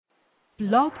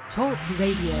Blog Talk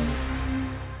Radio.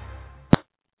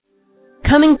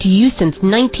 Coming to you since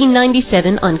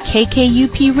 1997 on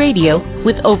KKUP Radio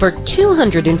with over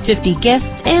 250 guests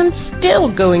and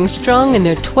still going strong in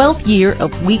their 12th year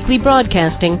of weekly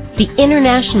broadcasting, the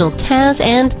International Taz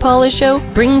and Paula Show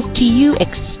brings to you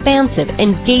expansive,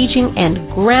 engaging, and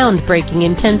groundbreaking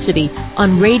intensity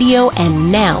on radio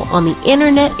and now on the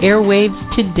Internet airwaves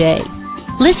today.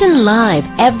 Listen live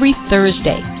every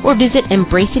Thursday or visit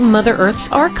Embracing Mother Earth's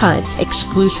archives,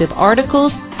 exclusive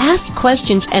articles, ask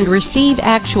questions, and receive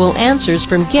actual answers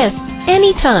from guests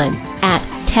anytime at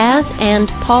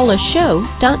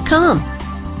tazandpaulashow.com.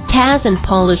 Taz and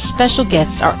Paula's special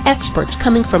guests are experts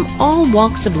coming from all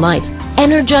walks of life,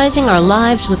 energizing our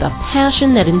lives with a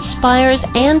passion that inspires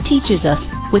and teaches us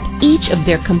with each of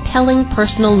their compelling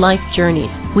personal life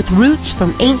journeys, with roots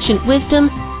from ancient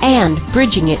wisdom and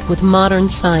bridging it with modern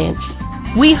science.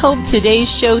 We hope today's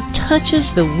show touches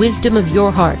the wisdom of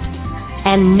your heart.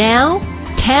 And now,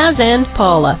 Taz and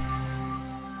Paula.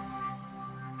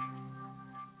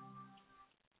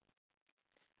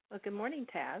 Well, good morning,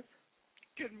 Taz.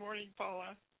 Good morning,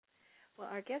 Paula. Well,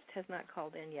 our guest has not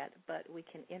called in yet, but we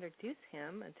can introduce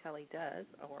him until he does,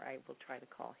 or I will try to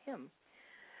call him.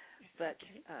 But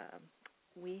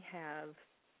we have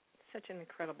such an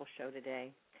incredible show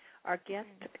today. Our guest,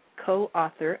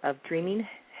 co-author of Dreaming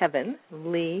Heaven,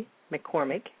 Lee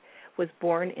McCormick, was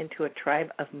born into a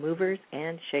tribe of movers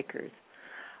and shakers,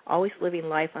 always living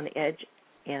life on the edge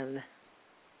and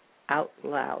out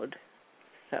loud.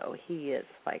 So he is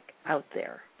like out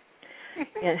there.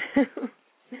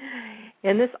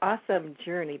 In this awesome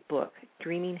journey book,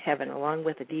 Dreaming Heaven, along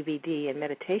with a DVD and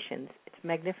meditations, it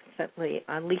magnificently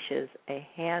unleashes a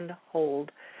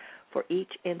handhold for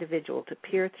each individual to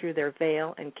peer through their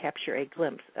veil and capture a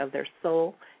glimpse of their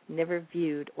soul never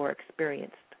viewed or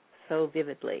experienced so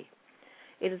vividly.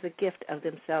 It is a gift of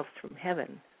themselves from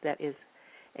heaven that is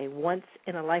a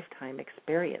once-in-a-lifetime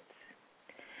experience.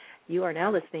 You are now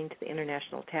listening to the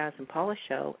International Taz and Paula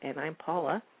Show, and I'm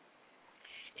Paula.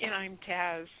 And I'm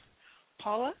Taz.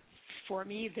 Paula, for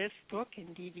me, this book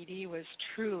and DVD was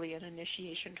truly an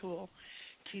initiation tool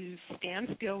to stand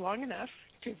still long enough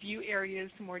to view areas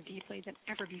more deeply than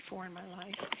ever before in my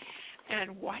life.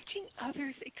 And watching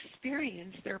others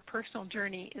experience their personal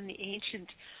journey in the ancient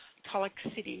Toltec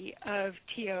city of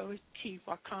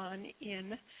Teotihuacan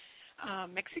in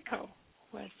Mexico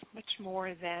was much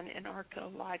more than an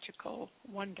archaeological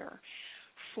wonder,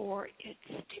 for it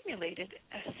stimulated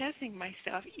assessing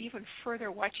myself even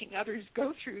further, watching others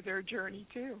go through their journey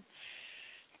too.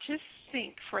 Just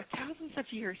think, for thousands of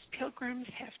years, pilgrims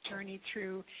have journeyed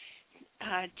through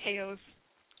Teo's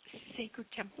sacred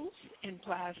temples and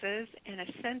plazas and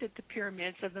ascended the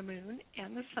pyramids of the moon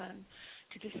and the sun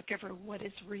to discover what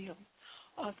is real,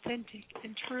 authentic,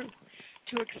 and true,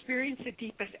 to experience the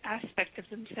deepest aspect of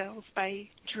themselves by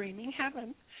dreaming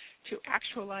heaven, to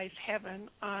actualize heaven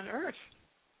on earth.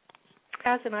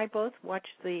 Taz and I both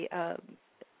watched the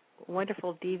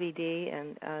wonderful DVD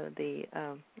and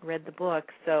read the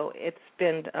book, so it's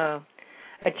been a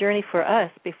journey for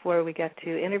us before we got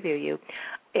to interview you.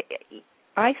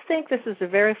 I think this is the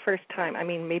very first time, I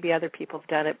mean, maybe other people have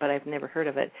done it, but I've never heard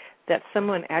of it, that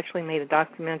someone actually made a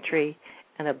documentary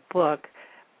and a book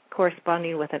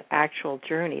corresponding with an actual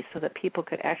journey so that people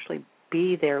could actually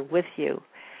be there with you.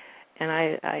 And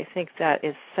I think that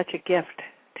is such a gift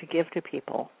to give to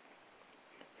people.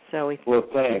 So we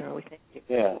thanks. We thank you.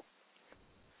 Yeah.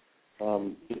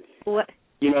 What?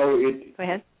 Go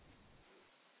ahead.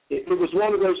 It was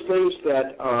one of those things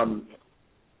that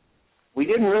we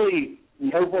didn't really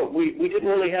know what we didn't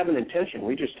really have an intention.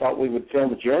 We just thought we would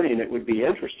film a journey and it would be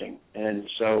interesting. And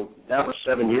so that was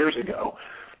 7 years ago,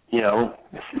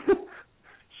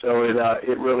 So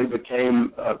it really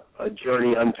became a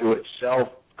journey unto itself,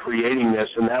 creating this,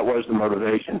 and that was the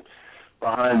motivation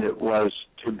behind it, was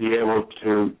to be able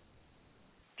to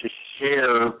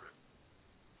share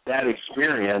that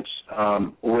experience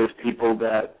with people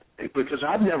because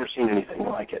I've never seen anything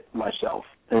like it myself,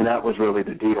 and that was really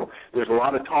the deal. There's a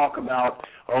lot of talk about,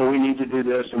 we need to do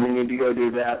this and we need to go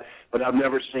do that, but I've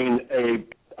never seen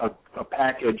a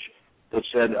package that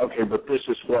said, okay, but this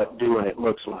is what doing it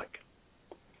looks like.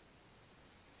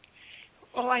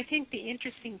 Well, I think the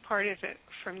interesting part of it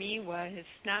for me was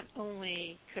not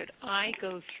only could I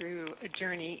go through a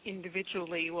journey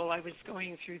individually while I was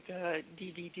going through the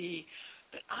DVD,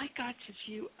 but I got to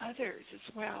view others as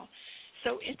well.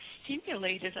 So it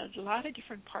stimulated a lot of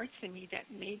different parts in me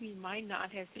that maybe might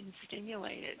not have been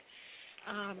stimulated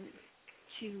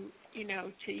to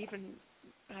even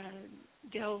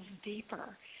delve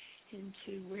deeper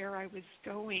into where I was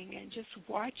going, and just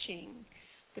watching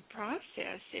the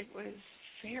process, it was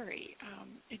very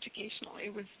educational.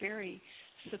 It was very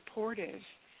supportive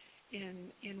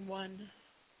in one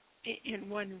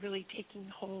really taking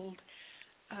hold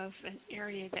of an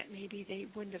area that maybe they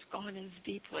wouldn't have gone as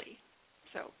deeply.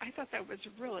 So I thought that was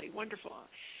really wonderful.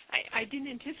 I didn't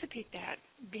anticipate that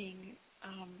being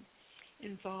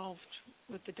involved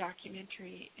with the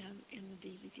documentary and in the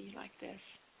DVD like this.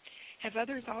 Have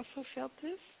others also felt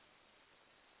this?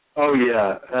 Oh,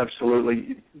 yeah,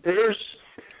 absolutely. There's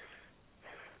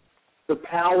the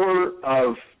power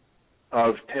of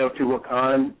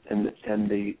Teotihuacan and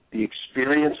the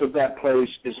experience of that place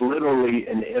is literally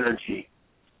an energy.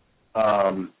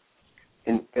 And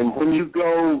when you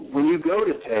go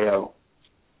to Teo,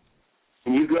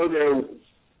 and you go there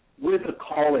with a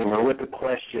calling or with a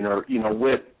question, or you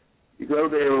go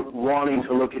there wanting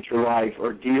to look at your life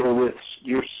or deal with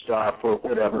your stuff or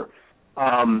whatever,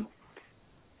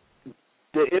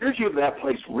 the energy of that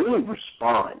place really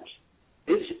responds.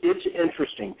 It's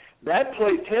interesting. That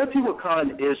place,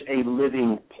 Teotihuacan, is a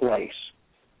living place.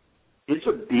 It's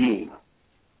a being.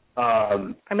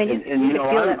 I'm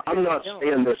not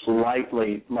saying this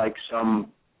lightly, like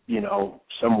some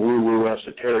woo-woo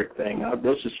esoteric thing.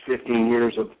 This is 15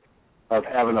 years of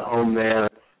having a home there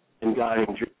and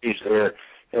guiding journeys there,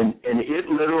 and it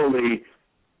literally,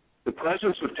 the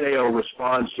presence of Teo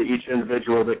responds to each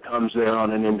individual that comes there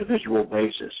on an individual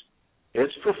basis.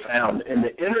 It's profound, and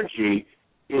the energy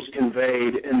is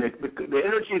conveyed, and the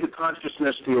energy, the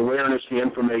consciousness, the awareness, the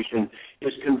information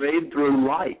is conveyed through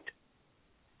light,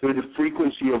 through the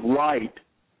frequency of light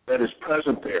that is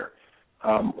present there,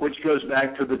 which goes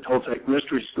back to the Toltec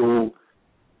Mystery School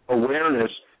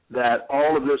awareness that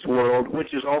all of this world,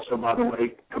 which is also, by the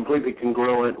way, completely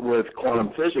congruent with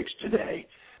quantum physics today,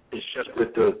 it's just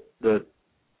that the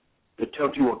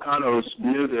Teotihuacanos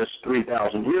knew this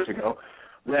 3,000 years ago,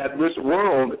 that this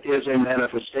world is a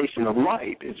manifestation of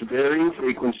light. It's varying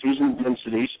frequencies and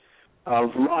densities of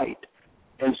light.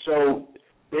 And so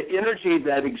the energy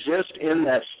that exists in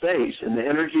that space and the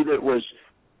energy that was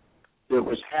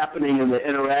happening in the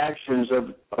interactions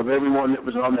of everyone that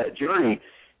was on that journey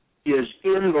is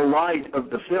in the light of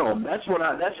the film. That's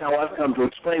how I've come to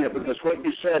explain it, because what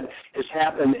you said has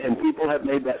happened, and people have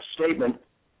made that statement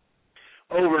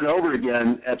over and over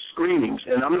again at screenings.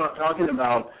 And I'm not talking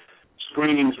about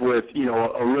screenings with,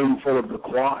 a room full of the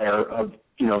choir of,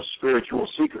 spiritual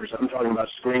seekers. I'm talking about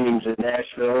screenings in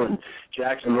Nashville and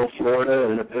Jacksonville, Florida,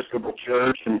 and an Episcopal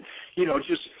church, and,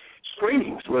 just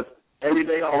screenings with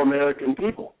everyday all-American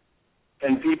people.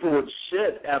 And people would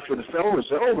sit after the film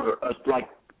was over, like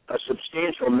a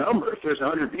substantial number. If there's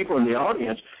 100 people in the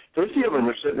audience, 50 of them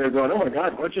are sitting there going, "Oh my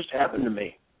God, what just happened to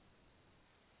me?"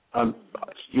 I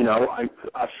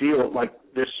feel like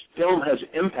this film has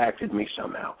impacted me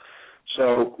somehow.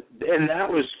 So, and that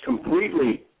was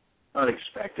completely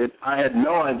unexpected. I had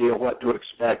no idea what to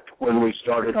expect when we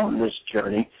started on this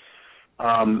journey,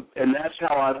 and that's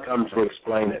how I've come to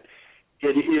explain it.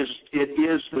 It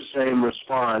is the same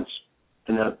response,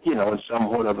 in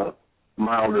somewhat of a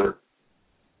milder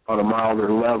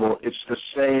level. It's the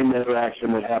same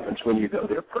interaction that happens when you go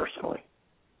there personally.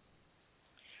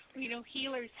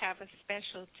 Healers have a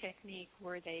special technique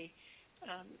where they,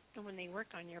 when they work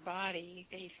on your body,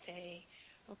 they say,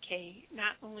 okay,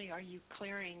 not only are you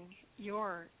clearing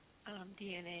your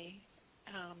DNA,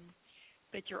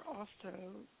 but you're also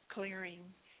clearing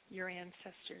your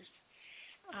ancestors,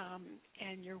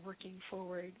 and you're working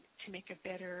forward to make a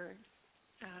better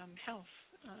health,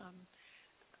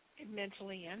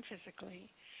 mentally and physically.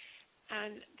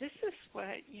 And this is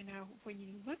what, when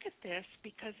you look at this,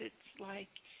 because it's like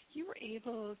you were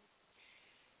able,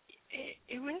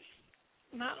 it was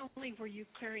not only were you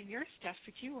clearing your stuff,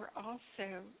 but you were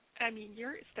also,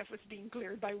 your stuff was being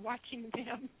cleared by watching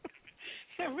them.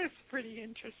 It was pretty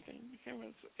interesting.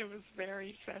 It was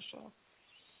very special.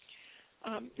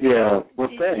 Well,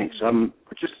 thanks.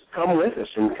 Just come with us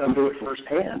and come do it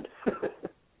firsthand.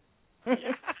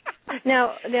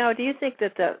 Now, do you think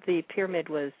that the pyramid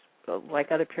was,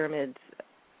 like other pyramids,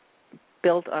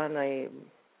 built on a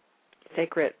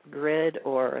sacred grid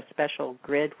or a special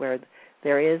grid where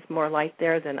there is more light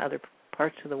there than other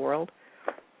parts of the world?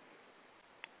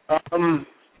 Well,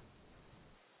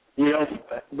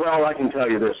 I can tell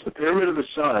you this. The Pyramid of the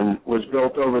Sun was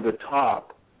built over the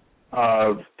top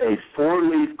of a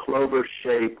 4-leaf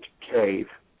clover-shaped cave.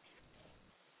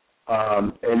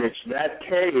 And it's that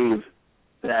cave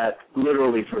that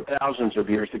literally for thousands of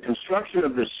years, the construction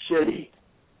of the city,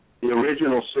 the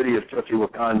original city of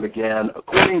Teotihuacan began,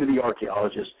 according to the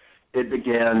archaeologists, it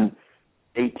began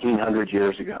 1,800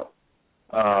 years ago.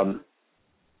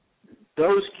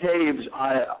 Those caves,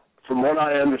 from what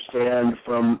I understand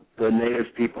from the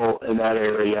native people in that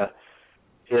area,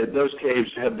 those caves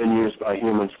have been used by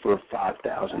humans for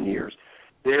 5,000 years.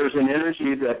 There's an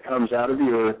energy that comes out of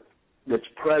the earth that's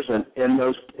present in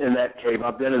that cave.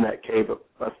 I've been in that cave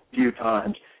a few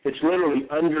times. It's literally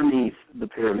underneath the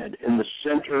pyramid, in the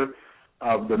center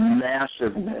of the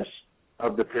massiveness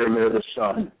of the Pyramid of the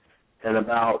Sun, and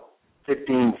about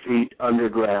 15 feet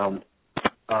underground,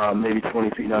 maybe 20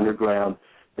 feet underground,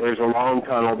 there's a long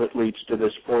tunnel that leads to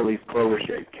this four-leaf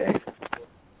clover-shaped cave.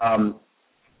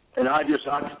 And I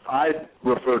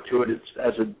refer to it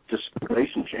as a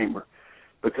disintegration chamber,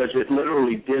 because it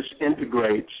literally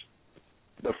disintegrates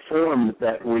the form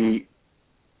that we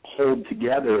hold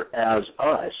together as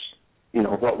us,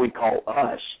 what we call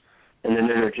us, in an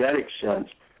energetic sense.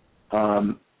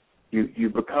 You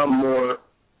become more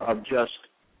of just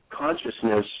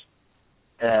consciousness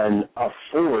and a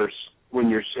force when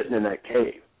you're sitting in that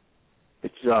cave.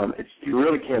 It's you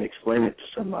really can't explain it to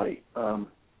somebody.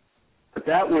 But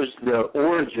that was the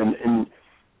origin,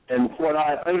 and what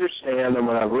I understand and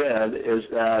what I read is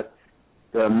that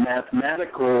the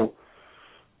mathematical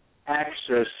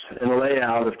axis and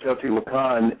layout of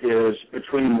Teotihuacan is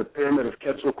between the Pyramid of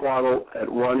Quetzalcoatl at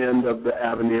one end of the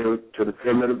avenue to the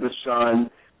Pyramid of the Sun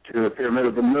to the Pyramid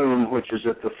of the Moon, which is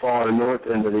at the far north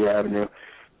end of the avenue,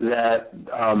 that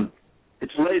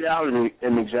it's laid out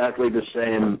in exactly the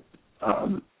same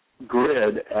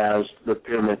grid as the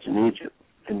pyramids in Egypt,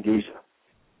 in Giza.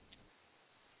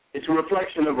 It's a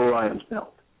reflection of Orion's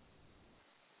belt.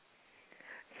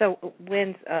 So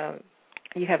when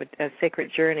you have a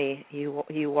sacred journey, you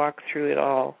walk through it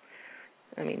all.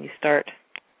 I mean, you start,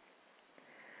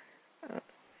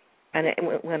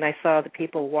 when I saw the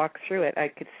people walk through it, I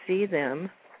could see them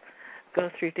go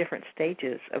through different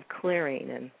stages of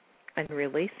clearing and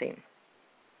releasing.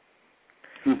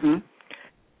 Mm-hmm.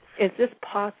 Is this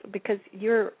possible? Because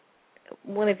you're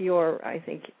one of your, I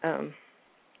think,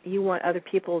 you want other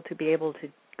people to be able to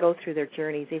go through their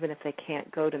journeys even if they can't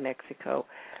go to Mexico.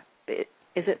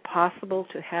 Is it possible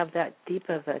to have that deep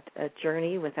of a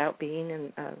journey without being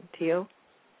in Teo?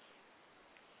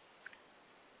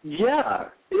 Yeah,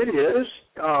 it is.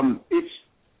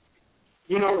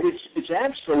 It's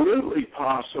absolutely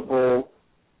possible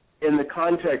in the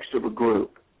context of a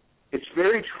group. It's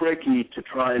very tricky to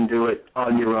try and do it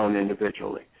on your own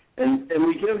individually, and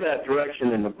we give that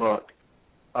direction in the book.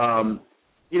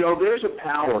 There's a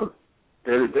power.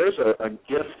 There's a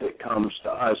gift that comes to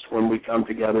us when we come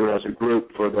together as a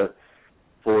group for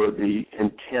the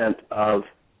intent of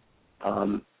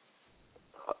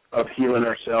healing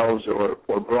ourselves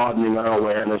or broadening our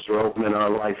awareness or opening our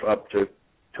life up to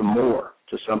more,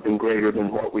 to something greater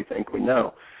than what we think we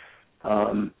know.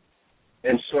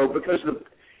 And so because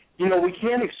we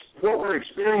can't what we're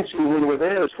experiencing when we're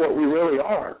there is what we really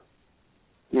are.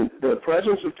 The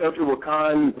presence of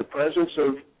Teotihuacan, the presence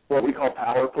of what we call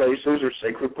power places or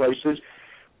sacred places,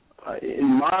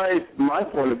 in my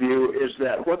point of view, is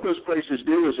that what those places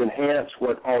do is enhance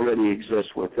what already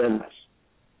exists within us.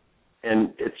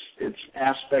 And it's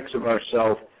aspects of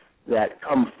ourselves that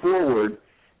come forward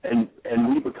and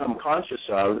we become conscious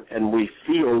of and we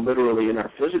feel literally in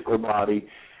our physical body.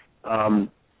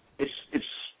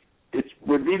 It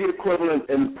would be the equivalent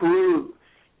in Peru.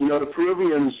 The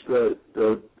Peruvians,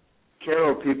 the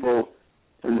Q'ero people,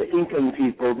 and the Incan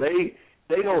people,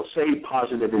 they don't say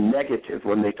positive and negative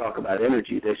when they talk about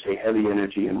energy. They say heavy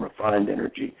energy and refined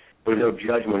energy. There's no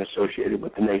judgment associated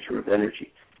with the nature of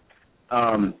energy.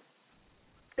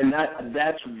 And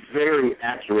that's very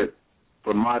accurate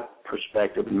from my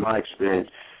perspective and my experience,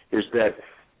 is that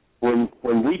when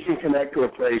we can connect to a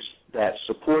place that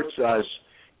supports us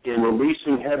in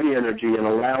releasing heavy energy and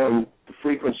allowing the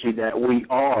frequency that we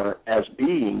are as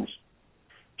beings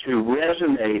to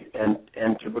resonate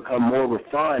and to become more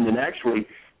refined and actually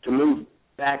to move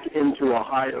back into a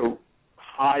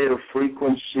higher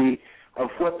frequency of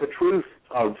what the truth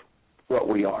of what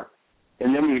we are.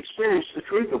 And then we experience the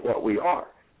truth of what we are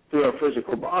through our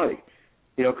physical body.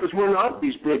 Because we're not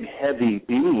these big, heavy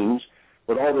beings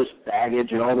with all this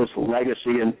baggage and all this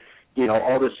legacy and,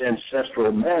 all this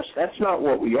ancestral mess. That's not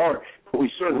what we are. But we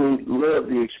certainly live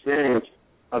the experience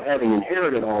of having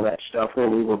inherited all that stuff when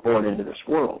we were born into this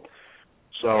world.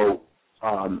 So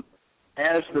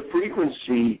as the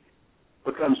frequency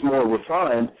becomes more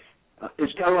refined,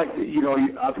 it's kind of like,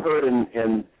 I've heard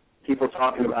in people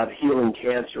talking about healing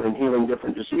cancer and healing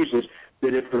different diseases,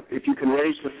 that if you can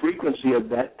raise the frequency of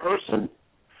that person,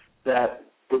 that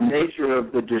the nature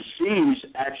of the disease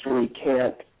actually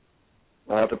can't,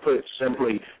 to put it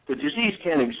simply, the disease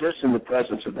can't exist in the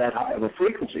presence of that high of a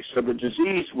frequency, so the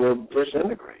disease will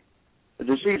disintegrate. The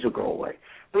disease will go away.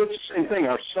 But it's the same thing.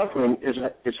 Our suffering is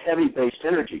heavy-based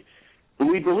energy. And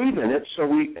we believe in it, so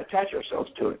we attach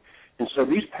ourselves to it. And so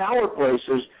these power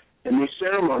places and these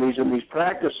ceremonies and these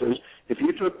practices, if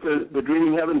you took the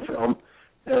Dreaming Heaven film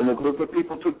and a group of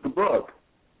people took the book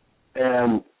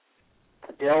and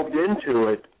delved into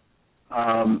it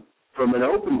from an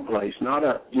open place, not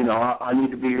I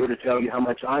need to be here to tell you how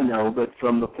much I know, but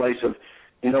from the place of,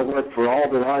 you know what, for all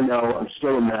that I know, I'm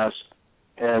still a mess,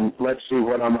 and let's see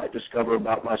what I might discover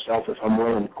about myself if I'm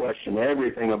willing to question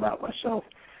everything about myself.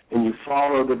 And you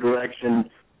follow the direction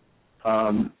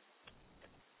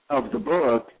of the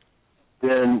book,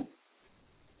 then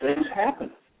things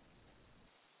happen.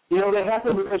 They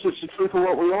happen because it's the truth of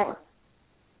what we are.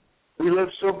 We live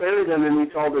so buried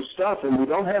underneath all this stuff, and we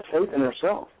don't have faith in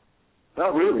ourselves.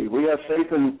 Not really. We have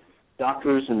faith in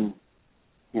doctors and,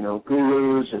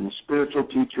 gurus and spiritual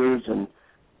teachers, and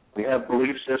we have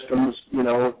belief systems,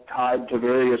 tied to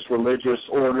various religious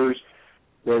orders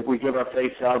that we give our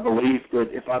faith out of belief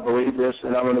that if I believe this,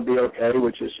 then I'm going to be okay,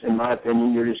 which is, in my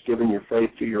opinion, you're just giving your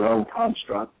faith to your own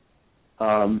construct.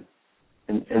 And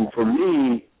for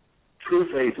me, true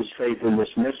faith is faith in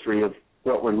this mystery of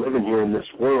what we're living here in this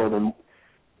world. And,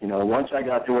 once I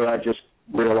got to where I just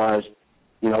realized,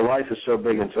 life is so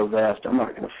big and so vast, I'm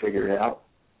not going to figure it out.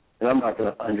 And I'm not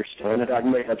going to understand it. I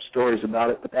can make up stories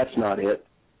about it, but that's not it.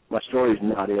 My story's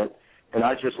not it. And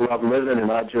I just love living,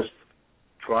 and I just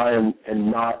try and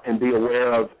be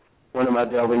aware of when am I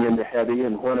delving into heavy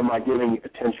and when am I giving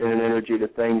attention and energy to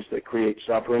things that create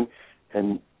suffering.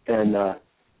 And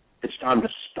it's time to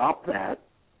stop that.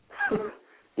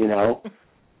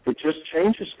 It just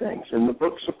changes things, and the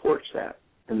book supports that,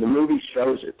 and the movie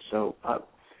shows it. So I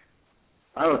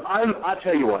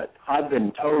tell you what, I've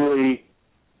been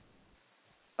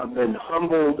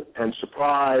humbled and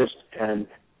surprised and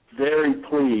very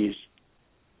pleased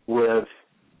with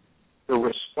the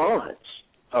response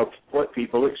of what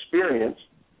people experience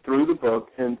through the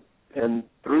book and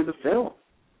through the film.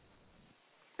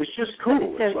 It's just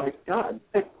cool. It's like, God,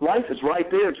 life is right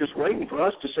there just waiting for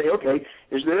us to say, okay,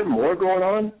 is there more going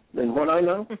on than what I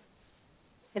know?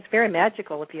 It's very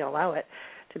magical if you allow it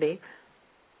to be.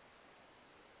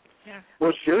 Yeah.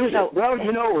 Well, sure. Well,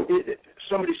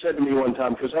 somebody said to me one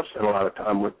time, because I've spent a lot of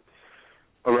time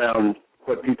around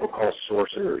what people call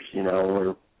sorcerers,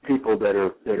 or people that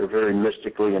are very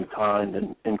mystically inclined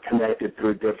and connected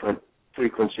through different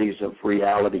frequencies of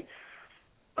reality.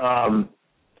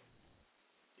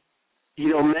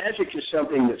 Magic is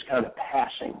something that's kind of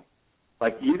passing.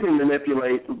 Like, you can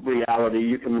manipulate reality,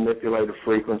 you can manipulate a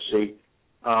frequency,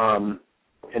 and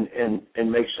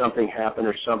make something happen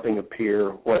or something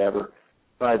appear, whatever.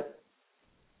 But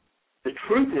the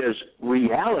truth is,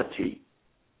 reality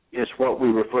is what we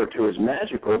refer to as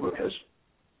magical, because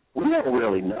we don't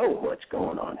really know what's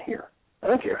going on here. I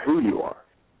don't care who you are.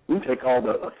 You can take all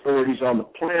the authorities on the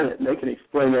planet and they can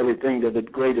explain everything to the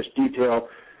greatest detail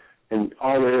and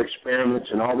all their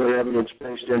experiments and all their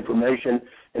evidence-based information,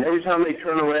 and every time they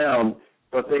turn around,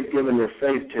 what they've given their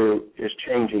faith to is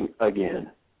changing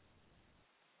again.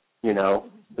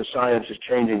 The science is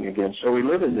changing again. So we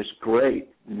live in this great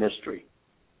mystery,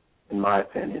 in my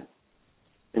opinion.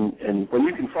 And when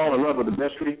you can fall in love with a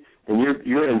mystery, then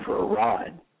you're in for a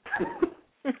ride.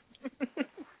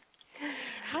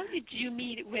 How did you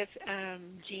meet with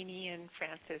Jeannie and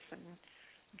Francis and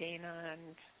Dana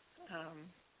and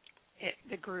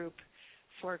the group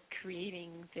for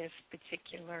creating this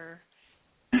particular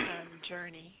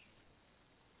journey?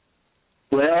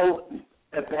 Well,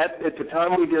 at the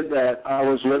time we did that, I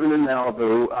was living in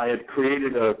Malibu. I had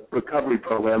created a recovery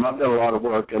program. I've done a lot of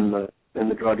work in the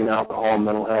drug and alcohol and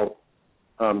mental health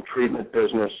treatment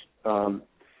business,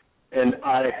 and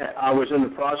I was in the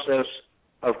process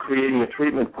of creating a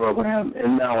treatment program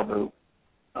in Malibu.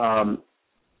 I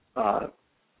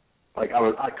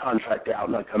contract out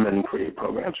and I come in and create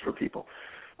programs for people.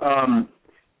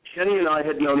 Jenny and I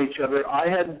had known each other.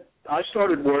 I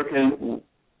started working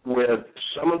with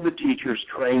some of the teachers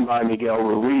trained by Miguel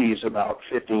Ruiz about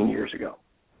 15 years ago.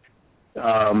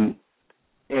 And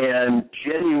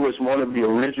Jenny was one of the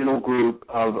original group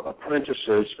of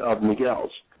apprentices of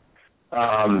Miguel's.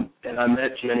 And I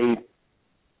met Jenny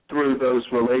through those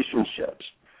relationships.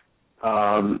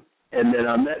 And then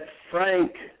I met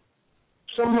Frank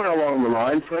somewhere along the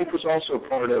line. Frank was also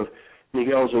part of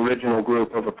Miguel's original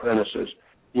group of apprentices,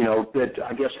 that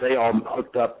I guess they all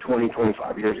hooked up 20,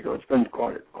 25 years ago. It's been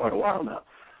quite a while now.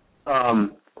 I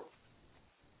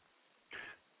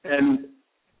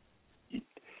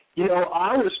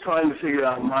was trying to figure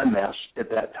out my mess at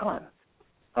that time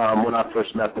when I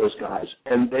first met those guys,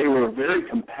 and they were very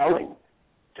compelling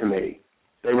to me.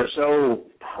 so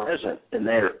present, and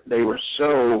they were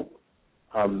so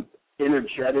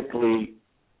energetically,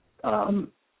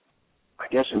 I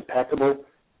guess, impeccable.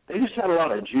 They just had a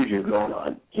lot of juju going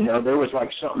on. You know, there was like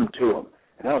something to them.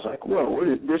 And I was like, whoa,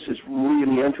 this is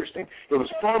really interesting. It was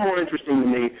far more interesting to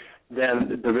me than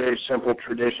the very simple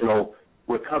traditional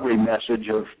recovery message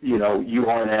of, you know, you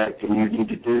are an addict and you need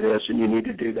to do this and you need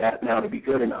to do that now to be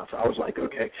good enough. I was like,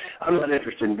 okay, I'm not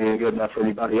interested in being good enough for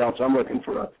anybody else. I'm looking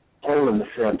for a hole in the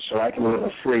fence so I can live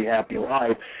a free, happy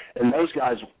life. And those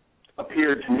guys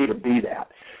appeared to me to be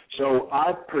that. So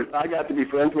I got to be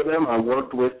friends with them. I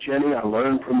worked with Jenny. I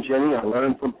learned from Jenny. I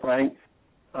learned from Frank.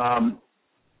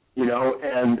 You know,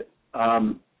 and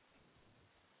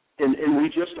we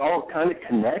just all kind of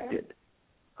connected.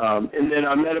 And then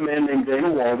I met a man named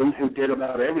Dana Walden who did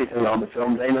about everything on the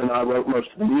film. Dana and I wrote most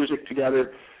of the music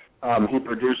together. He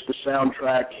produced the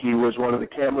soundtrack. He was one of the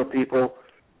camera people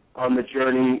on the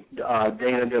journey.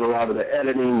 Dana did a lot of the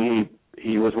editing.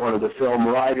 He was one of the film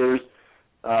writers.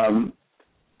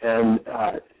 And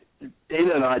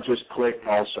Dana and I just clicked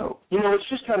also. You know, it's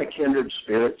just kind of kindred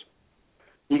spirits.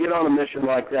 You get on a mission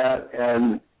like that,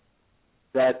 and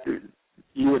that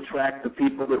you attract the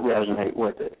people that resonate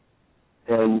with it.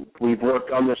 And we've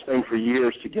worked on this thing for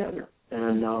years together,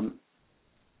 and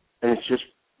it's just,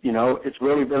 you know, it's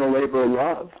really been a labor of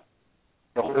love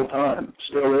the whole time.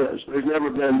 Still is. There's never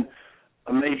been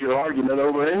a major argument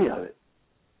over any of it,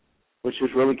 which is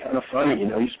really kind of funny. You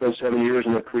know, you spend 7 years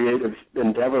in a creative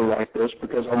endeavor like this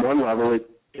because on one level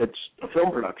it's a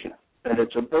film production, and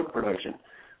it's a book production,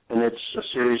 and it's a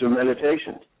series of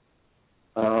meditations.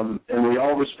 And we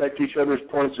all respect each other's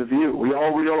points of view. We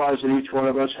all realize that each one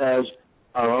of us has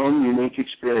our own unique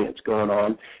experience going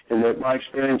on, and that my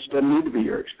experience doesn't need to be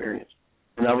your experience.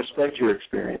 And I respect your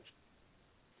experience.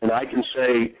 And I can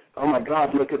say, oh, my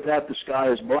God, look at that, the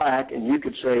sky is black. And you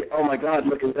could say, oh, my God,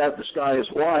 look at that, the sky is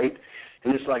white.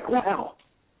 And it's like, wow,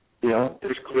 you know,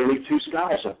 there's clearly two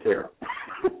skies up there.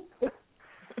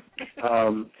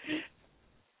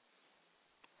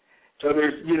 So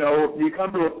there's, you know,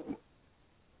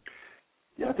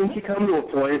 I think you come to a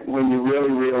point when you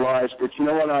really realize that, you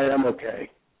know what, I am okay.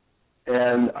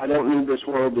 And I don't need this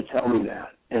world to tell me that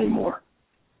anymore.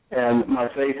 And my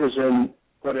faith is in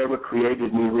whatever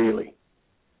created me really,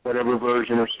 whatever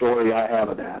version or story I have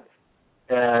of that.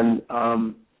 And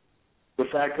the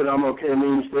fact that I'm okay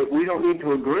means that we don't need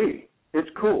to agree. It's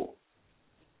cool.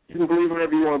 You can believe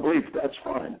whatever you want to believe. That's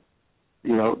fine.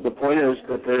 You know, the point is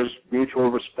that there's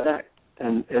mutual respect,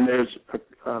 and there's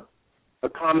a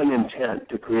common intent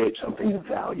to create something of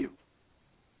value.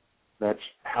 That's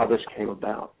how this came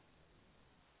about.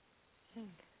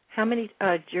 How many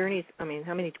journeys, how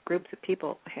many groups of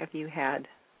people have you had?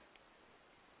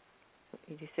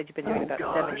 You said you've been doing about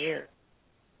 7 years.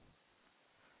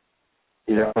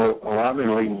 You know,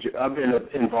 I've been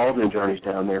involved in journeys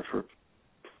down there for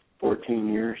 14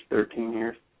 years, 13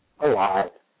 years, a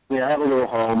lot. I mean, I have a little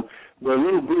home. The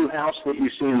little blue house that you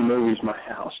see in the movie is my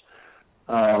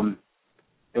house.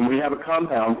 And we have a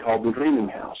compound called the Dreaming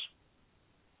House,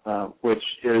 which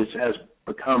has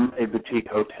become a boutique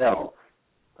hotel.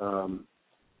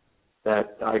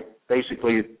 That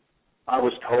I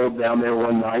was told down there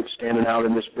one night, standing out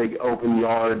in this big open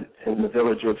yard in the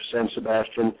village of San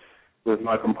Sebastian with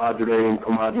my compadre and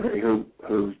comadre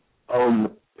who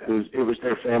it was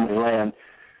their family land.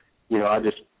 You know, I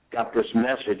just got this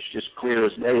message just clear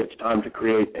as day. It's time to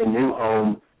create a new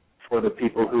home for the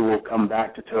people who will come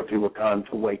back to Teotihuacan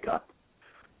to wake up.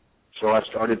 So I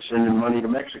started sending money to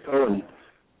Mexico, and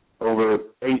over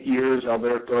 8 years,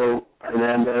 Alberto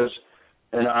Hernandez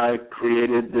and I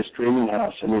created this Dreaming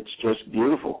House, and it's just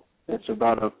beautiful. It's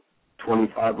about a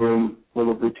 25-room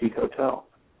little boutique hotel.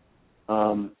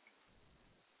 I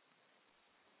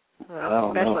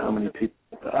don't know how many people.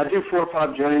 I do 4 or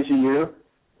 5 journeys a year,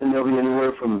 and there'll be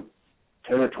anywhere from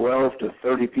 10 or 12 to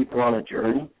 30 people on a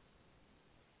journey.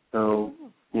 So,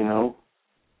 you know,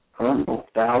 I don't know,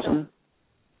 1,000?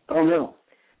 I don't know.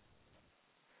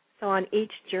 So on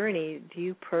each journey, do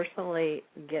you personally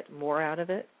get more out of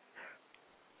it?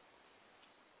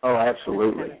 Oh,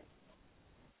 absolutely.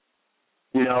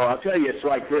 You know, I'll tell you, it's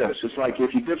like this. It's like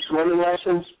if you give swimming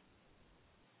lessons,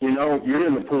 you know, you're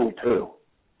in the pool too.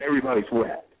 Everybody's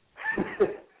wet.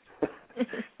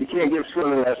 You can't give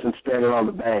swimming lessons standing on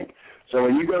the bank. So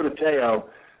when you go to Teo,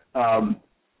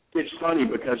 it's funny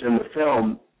because in the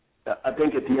film, I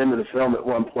think at the end of the film at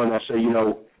one point I say, you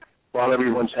know, while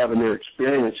everyone's having their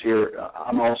experience here,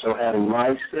 I'm also having my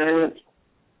experience.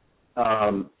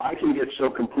 I can get so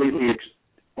completely,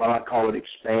 I call it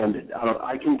expanded.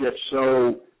 I can get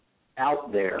so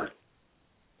out there,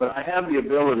 but I have the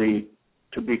ability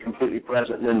to be completely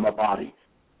present and in my body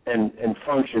and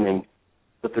functioning.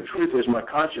 But the truth is my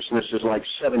consciousness is like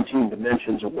 17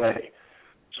 dimensions away.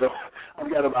 So I've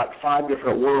got about 5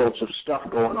 different worlds of stuff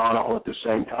going on all at the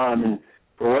same time, and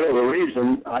for whatever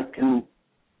reason, I can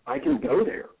go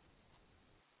there.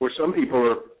 Where some people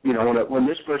are, you know, when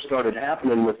this first started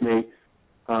happening with me,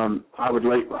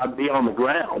 I'd be on the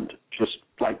ground, just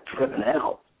like tripping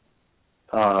out,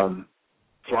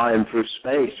 flying through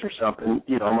space or something.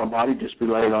 You know, my body'd just be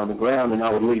laying on the ground, and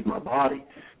I would leave my body.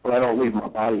 But I don't leave my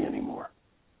body anymore.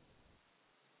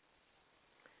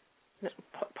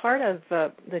 Part of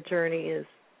the journey is,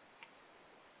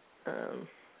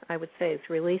 I would say, is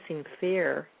releasing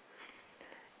fear.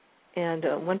 And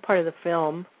one part of the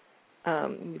film,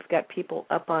 you've got people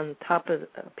up on top of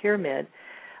a pyramid,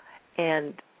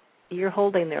 and you're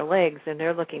holding their legs, and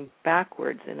they're looking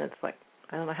backwards, and it's like,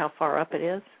 I don't know how far up it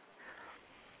is.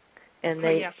 And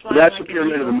that's the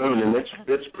pyramid of the moon, and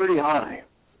it's pretty high.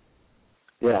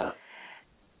 Yeah.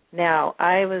 Now,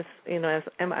 I was, you know,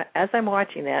 as I'm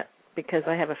watching that, because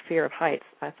I have a fear of heights,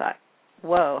 I thought,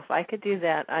 whoa, if I could do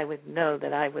that, I would know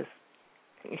that I was,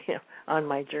 you know, on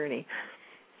my journey.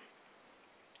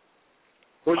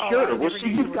 Well, sure. Well, see,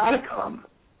 you've got to come.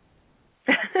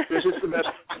 This is the best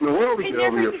in the world to get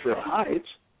over your fear of heights.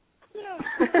 Yeah.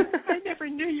 I never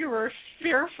knew you were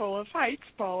fearful of heights,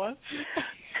 Paula.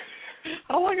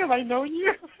 How long have I known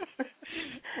you?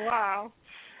 Wow.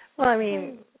 Well, I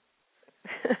mean,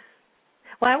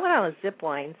 I went on a zip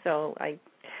line, so I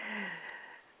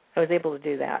was able to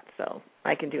do that, so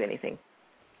I can do anything.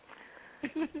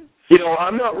 You know,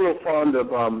 I'm not real fond of,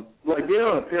 like being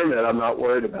on a pyramid I'm not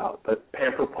worried about, but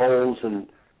pamper poles and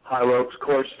high ropes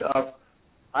course stuff,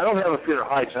 I don't have a fear of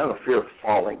heights, I have a fear of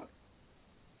falling.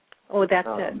 Oh, that's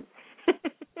it.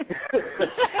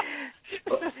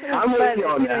 I'm with you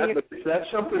on that, but that's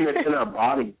something that's in our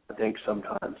body, I think,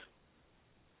 sometimes.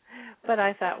 But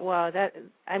I thought, wow,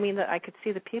 I could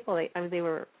see the people. They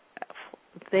were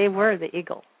the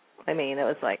eagle. I mean, it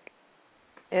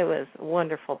was a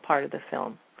wonderful part of the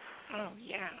film. Oh,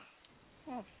 yeah.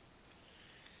 Oh.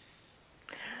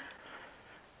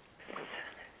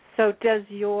 So does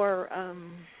your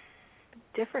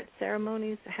different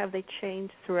ceremonies, have they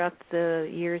changed throughout the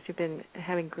years you've been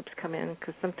having groups come in?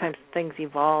 Because sometimes things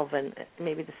evolve and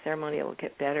maybe the ceremony will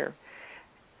get better.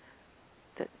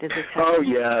 Did this happen? Oh,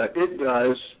 yeah, it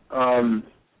does.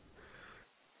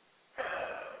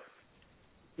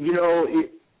 You know,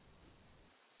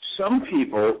 some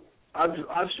people,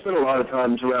 I've spent a lot of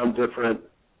times around different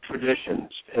traditions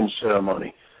in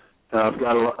ceremony. I've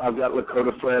got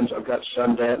Lakota friends, I've got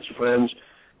Sundance friends,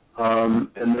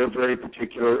 and they're very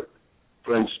particular.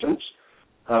 For instance,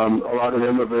 a lot of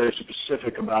them are very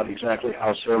specific about exactly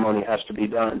how ceremony has to be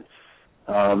done.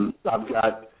 I've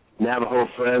got Navajo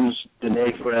friends,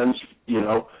 Dene friends, you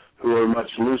know, who are much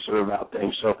looser about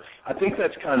things. So I think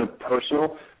that's kind of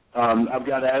personal. I've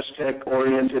got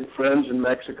Aztec-oriented friends in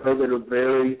Mexico that are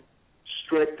very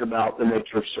strict about the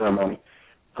nature of ceremony.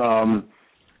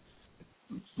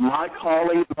 My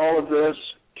calling in all of this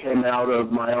came out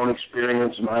of my own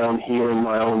experience, my own healing,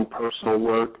 my own personal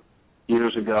work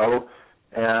years ago.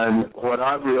 And what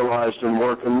I've realized in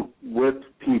working with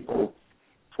people,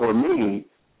 for me,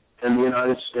 in the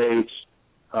United States,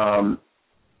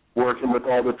 working with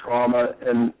all the trauma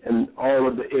and all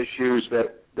of the issues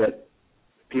that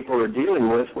people are dealing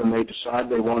with when they decide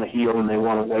they want to heal and they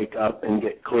want to wake up and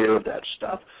get clear of that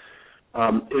stuff,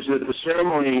 is that the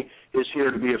ceremony is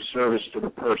here to be of service to the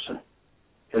person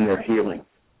in their healing.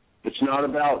 It's not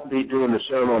about doing the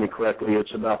ceremony correctly.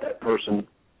 It's about that person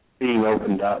being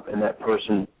opened up and that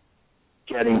person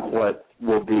getting what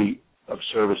will be of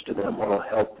service to them, what will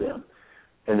help them.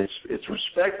 And it's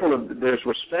respectful. There's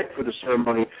respect for the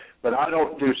ceremony, but I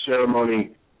don't do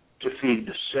ceremony to feed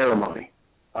the ceremony.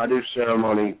 I do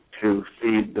ceremony to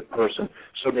feed the person.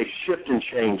 So they shift and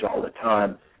change all the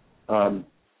time.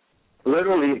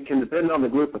 Literally, it can depend on the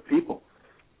group of people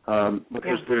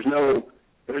because there's no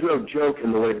joke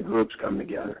in the way the groups come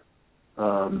together.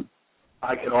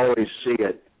 I can always see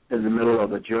it in the middle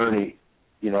of a journey,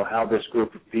 you know, how this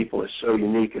group of people is so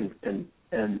unique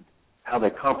and how they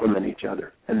complement each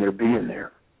other and their being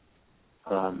there.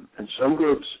 And some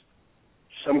groups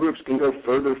can go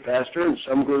further, faster, and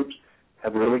some groups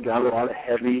have really got a lot of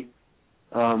heavy,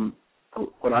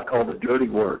 what I call the dirty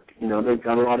work. You know, they've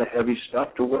got a lot of heavy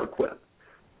stuff to work with.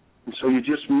 And so you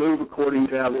just move according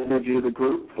to how the energy of the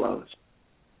group flows.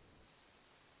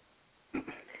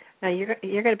 Now,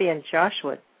 you're going to be in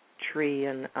Joshua Tree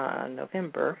in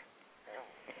November.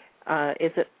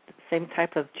 Is it the same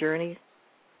type of journey?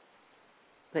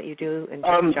 that you do in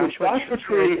The Joshua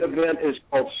Tree event is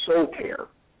called Soul Care,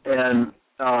 and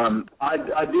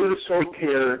I do the Soul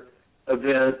Care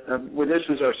event. Well, this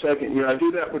is our second year. I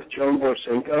do that with Joan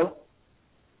Borsenko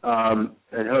and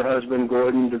her husband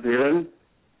Gordon DeViren.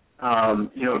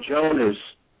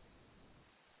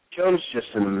 Joan's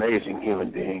just an amazing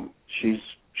human being.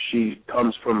 She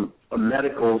comes from a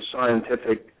medical,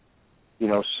 scientific,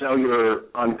 cellular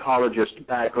oncologist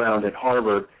background at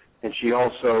Harvard, and she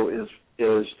also is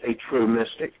a true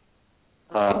mystic.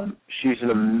 She's an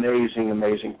amazing,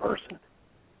 amazing person.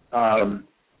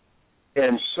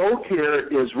 And Soul Care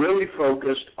is really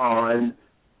focused on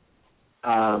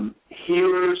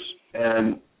healers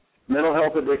and mental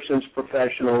health addictions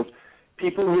professionals,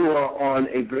 people who are on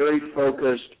a very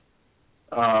focused,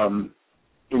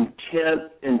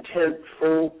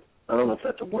 intentful, I don't know if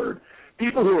that's a word,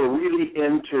 people who are really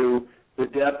into the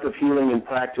depth of healing and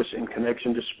practice and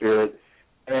connection to spirit,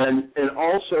 and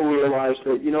also realize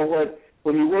that,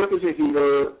 when you work as a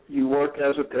healer, you work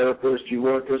as a therapist, you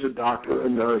work as a doctor, a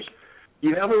nurse,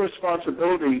 you have a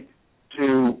responsibility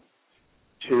to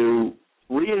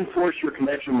reinforce your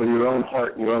connection with your own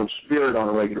heart and your own spirit on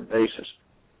a regular basis.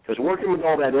 Because working with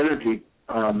all that energy,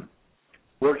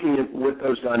 working with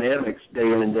those dynamics day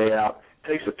in and day out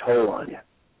takes a toll on you.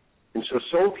 And so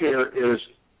Soul Care is,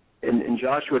 in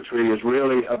Joshua Tree, is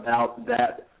really about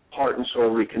that heart and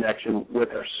soul reconnection with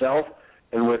ourselves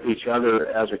and with each other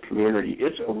as a community.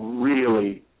 It's a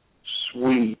really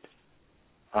sweet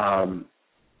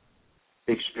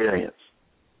experience.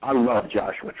 I love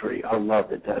Joshua Tree. I love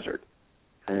the desert.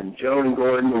 And Joan and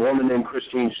Gordon, a woman named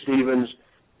Christine Stevens,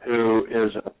 who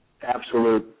is an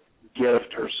absolute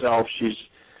gift herself.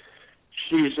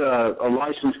 She's a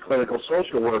licensed clinical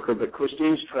social worker, but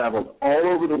Christine's traveled all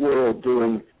over the world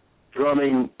doing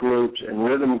drumming groups and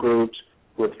rhythm groups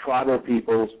with tribal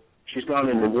peoples. She's gone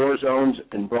into war zones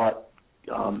and brought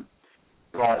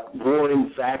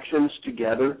warring factions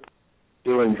together,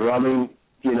 doing drumming,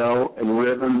 and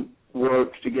rhythm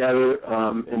work together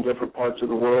in different parts of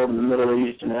the world, in the Middle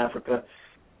East and Africa.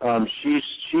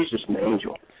 She's just an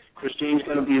angel. Christine's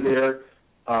going to be there.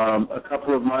 A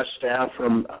couple of my staff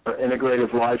from our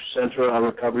Integrative Life Center, our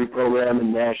recovery program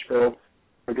in Nashville,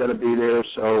 are going to be there.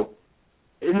 So,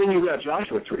 and then you've got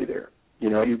Joshua Tree there.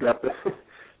 You've got the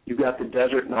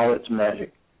desert and all its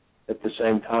magic at the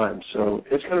same time. So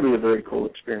it's going to be a very cool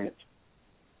experience.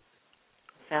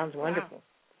 Sounds wonderful. Wow.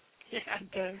 Yeah,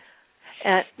 it does.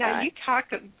 Now you talk.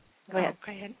 Go ahead.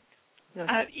 Go ahead. Go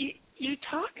ahead. You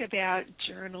talk about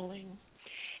journaling,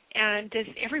 and does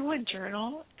everyone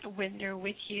journal when they're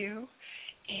with you?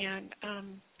 And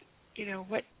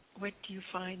what do you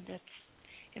find that's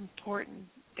important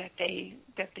that they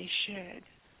should?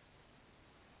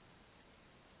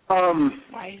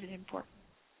 Why is it important?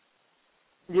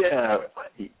 Yeah,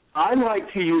 I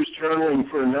like to use journaling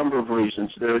for a number of reasons.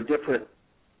 There are different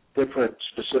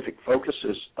specific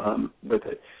focuses with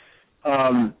it.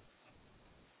 On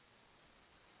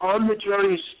the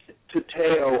journeys to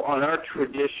Teo, on our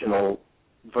traditional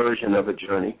version of a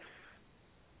journey,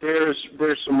 there's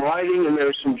some writing and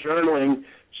there's some journaling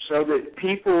so that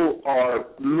people are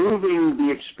moving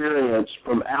the experience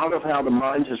from out of how the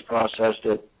mind has processed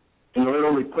it and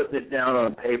literally putting it down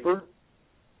on paper,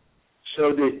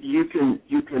 so that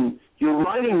you're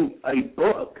writing a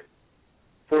book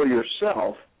for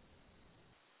yourself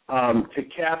to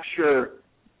capture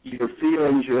your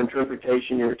feelings, your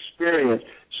interpretation, your experience,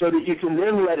 so that you can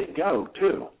then let it go,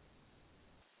 too.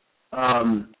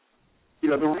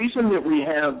 The reason that we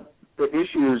have the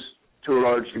issues, to a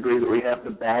large degree, that we have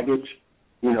the baggage,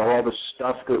 all the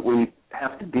stuff that we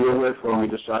have to deal with when we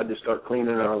decide to start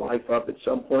cleaning our life up at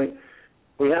some point,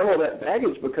 we have all that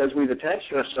baggage because we've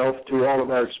attached ourselves to all of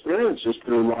our experiences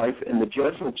through life and the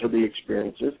judgments of the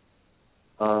experiences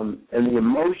and the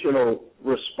emotional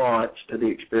response to the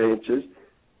experiences,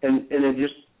 and it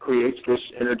just creates this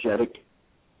energetic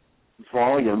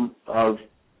volume of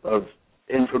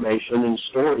information and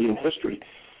story and history.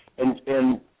 And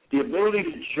the ability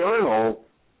to journal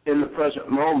in the present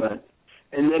moment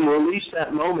and then release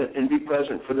that moment and be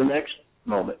present for the next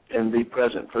moment and be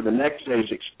present for the next day's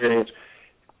experience,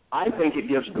 I think it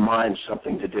gives the mind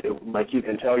something to do. Like you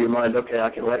can tell your mind, okay, I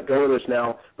can let go of this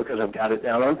now because I've got it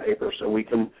down on paper, so we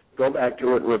can go back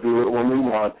to it and review it when we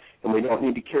want, and we don't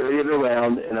need to carry it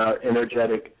around in our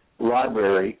energetic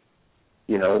library,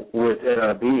 within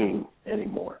our being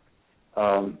anymore.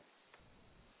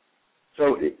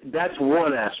 So that's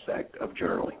one aspect of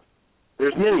journaling.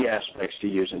 There's many aspects to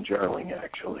using journaling,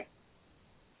 actually.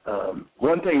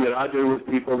 One thing that I do with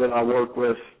people that I work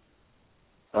with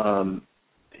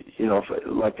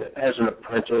like as an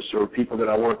apprentice or people that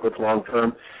I work with long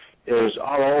term, is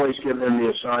I'll always give them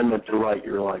the assignment to write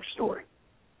your life story.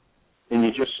 And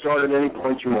you just start at any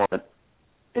point you want,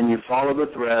 and you follow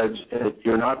the threads, and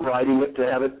you're not writing it to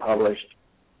have it published.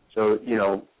 So,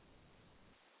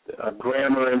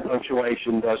 grammar and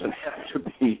punctuation doesn't have to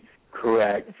be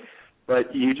correct,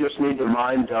 but you just need to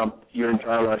mind dump your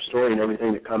entire life story and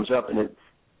everything that comes up, and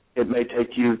it may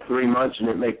take you 3 months and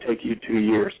it may take you 2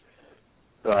 years,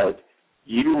 but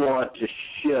you want to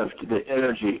shift the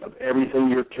energy of everything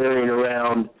you're carrying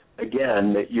around,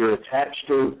 again, that you're attached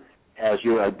to as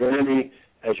your identity,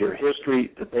 as your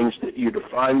history, the things that you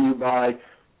define you by,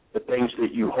 the things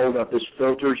that you hold up as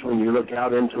filters when you look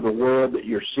out into the world that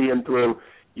you're seeing through.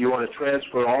 You want to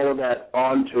transfer all of that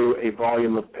onto a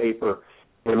volume of paper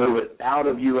and move it out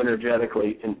of you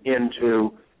energetically and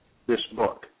into this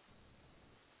book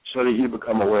so that you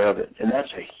become aware of it. And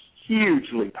that's a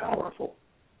hugely powerful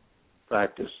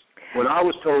practice. When I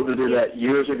was told to do that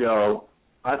years ago,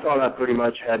 I thought I pretty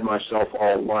much had myself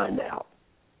all lined out.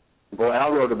 Boy, I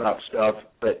wrote about stuff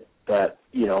that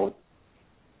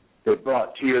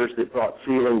brought tears, that brought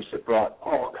feelings, that brought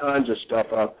all kinds of stuff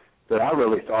up that I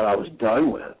really thought I was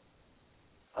done with.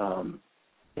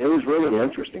 It was really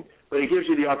interesting. But it gives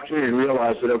you the opportunity to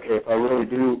realize that, okay, if I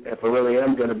really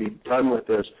am going to be done with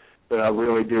this, that I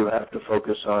really do have to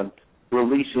focus on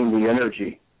releasing the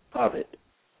energy of it.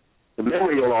 The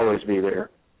memory will always be there.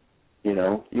 You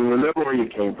remember where you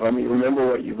came from, you remember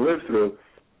what you've lived through,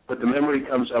 but the memory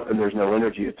comes up and there's no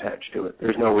energy attached to it.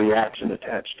 There's no reaction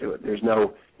attached to it. There's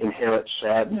no inherent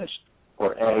sadness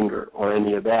or anger or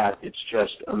any of that. It's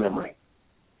just a memory.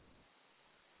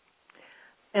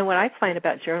 And what I find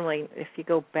about journaling, if you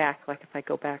go back, like if I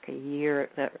go back a year,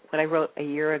 what I wrote a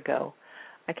year ago,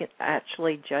 I can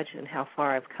actually judge in how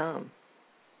far I've come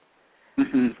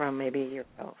from maybe a year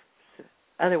ago.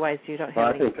 Otherwise, you don't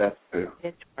have. I think that's true.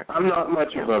 I'm not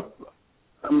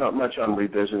much on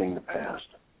revisiting the past.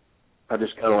 I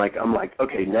just kind of I'm like,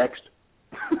 okay, next.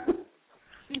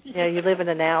 Yeah, you live in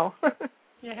the now.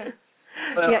 Yeah.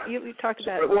 Well, you talked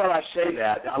about. Well, I say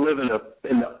that I live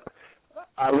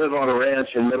on a ranch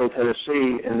in Middle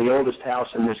Tennessee, in the oldest house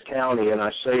in this county, and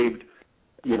I saved,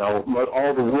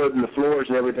 all the wood and the floors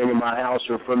and everything in my house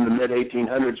are from the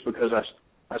mid-1800s because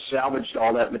I salvaged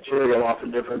all that material off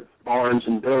of different barns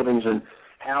and buildings and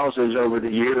houses over the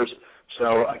years.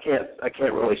 So I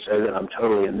can't really say that I'm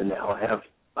totally in the now. I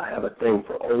have a thing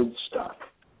for old stuff.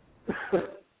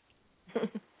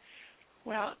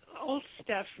 Well, old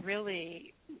stuff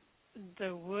really,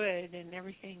 the wood and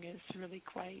everything is really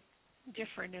quite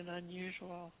different and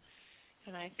unusual,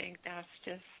 and I think that's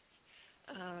just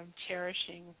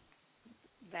cherishing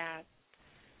that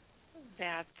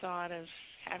thought of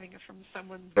having it from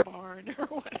someone's barn or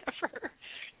whatever,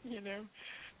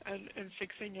 and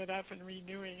fixing it up and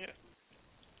renewing it.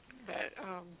 But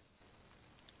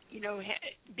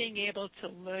being able to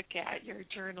look at your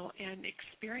journal and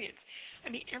experience. I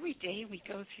mean, every day we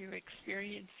go through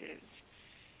experiences,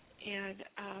 and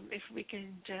if we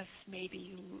can just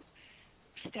maybe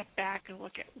step back and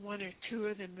look at one or two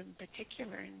of them in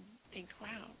particular and think,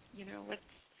 wow,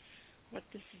 what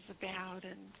this is about,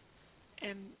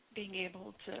 and being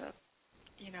able to,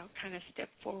 kind of step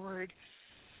forward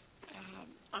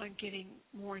on getting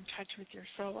more in touch with your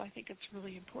soul, I think it's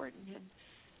really important. And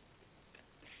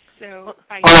so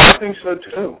I think so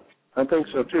too.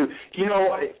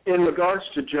 In regards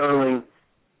to journaling,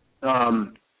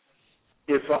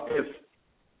 if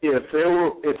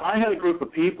I had a group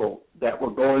of people that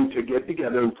were going to get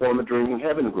together and form a Dreaming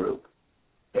Heaven group,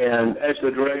 and as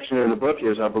the direction in the book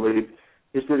is, I believe,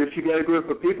 is that if you get a group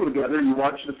of people together, you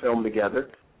watch the film together,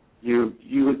 you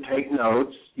would take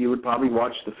notes, you would probably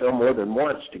watch the film more than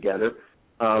once together,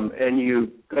 and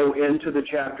you go into the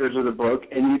chapters of the book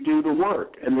and you do the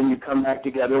work, and then you come back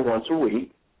together once a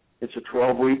week. It's a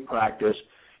 12-week practice.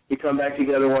 You come back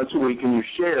together once a week and you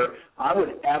share. I would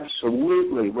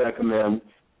absolutely recommend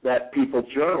that people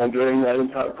journal during that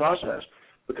entire process,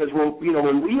 because when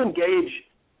we engage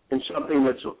in something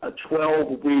that's a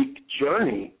 12-week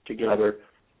journey together,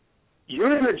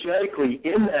 you're energetically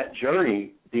in that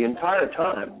journey the entire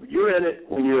time. You're in it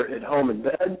when you're at home in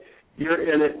bed. You're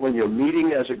in it when you're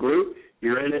meeting as a group.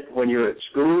 You're in it when you're at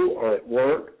school or at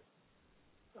work.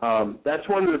 That's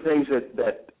one of the things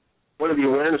that one of the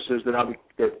awarenesses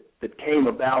that came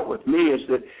about with me is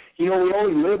that, we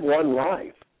only live one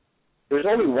life. There's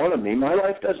only one of me. My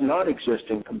life does not exist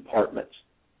in compartments.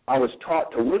 I was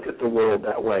taught to look at the world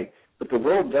that way, but the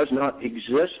world does not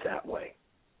exist that way.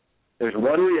 There's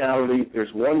one reality,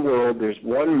 there's one world, there's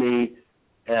one me,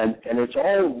 and it's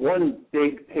all one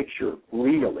big picture,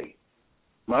 really.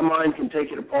 My mind can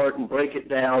take it apart and break it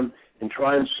down and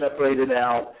try and separate it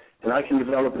out, and I can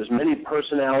develop as many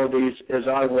personalities as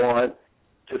I want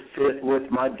to fit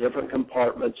with my different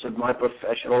compartments of my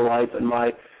professional life and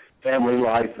my family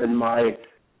life and my,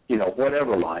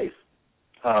 whatever life.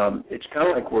 It's kind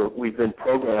of like we've been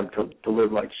programmed to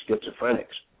live like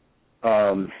schizophrenics.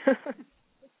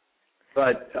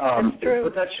 But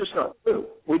that's just not true.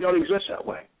 We don't exist that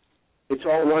way. It's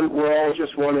all one. We're all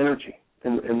just one energy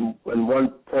and one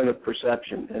point of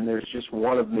perception, and there's just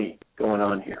one of me going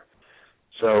on here.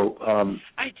 So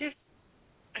I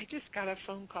just got a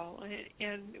phone call,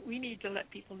 and we need to let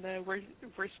people know we're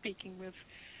speaking with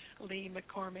Lee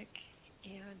McCormick,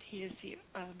 and he is the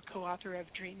co-author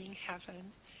of Dreaming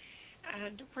Heaven,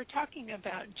 and we're talking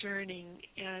about journeying,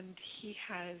 and he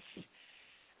has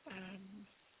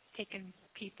taken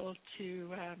people to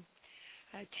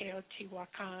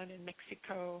Teotihuacan in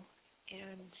Mexico,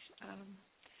 and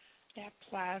that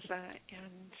plaza,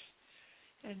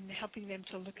 and helping them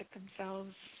to look at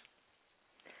themselves.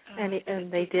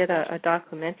 And they did a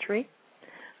documentary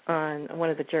on one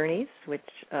of the journeys, which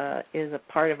is a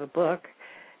part of a book,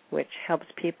 which helps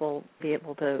people be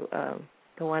able to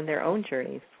go on their own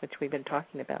journeys, which we've been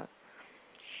talking about.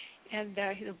 And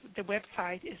the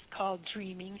website is called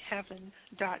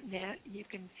dreamingheaven.net. You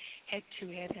can head to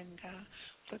it and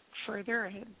look further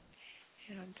and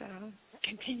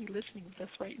continue listening with us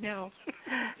right now.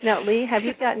 Now, Lee, have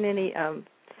you gotten any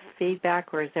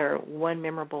feedback, or is there one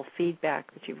memorable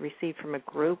feedback that you've received from a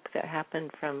group that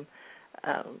happened from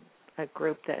a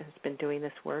group that has been doing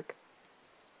this work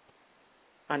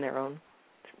on their own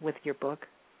with your book?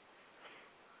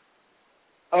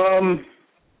 All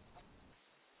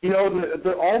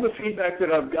the feedback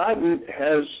that I've gotten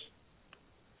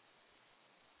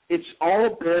it's all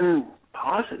been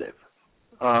positive.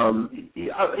 I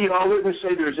wouldn't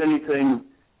say there's anything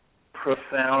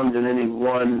profound in any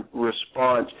one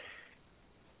response.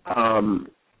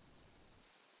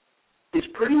 It's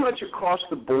pretty much across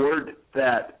the board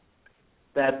that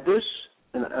this,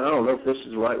 and I don't know if this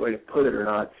is the right way to put it or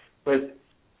not, but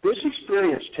this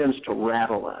experience tends to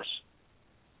rattle us.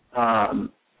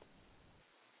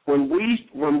 When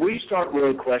we start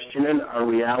really questioning our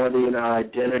reality and our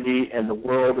identity and the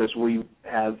world as we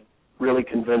have really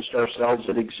convinced ourselves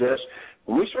it exists,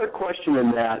 when we start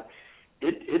questioning that,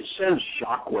 it sends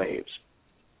shockwaves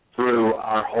through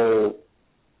our whole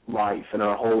life and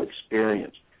our whole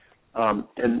experience.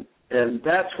 And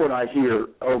that's what I hear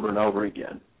over and over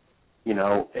again,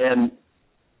 And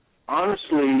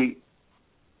honestly,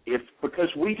 because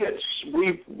we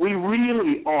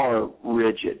really are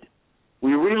rigid.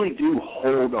 We really do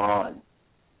hold on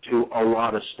to a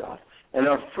lot of stuff. And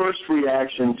our first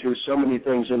reaction to so many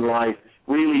things in life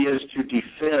really is to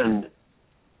defend.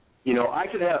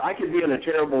 I could be in a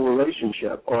terrible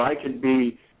relationship, or I could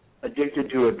be addicted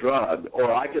to a drug,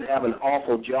 or I could have an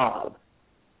awful job.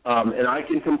 And I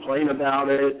can complain about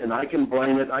it, and I can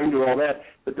blame it, I can do all that.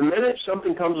 But the minute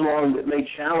something comes along that may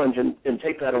challenge and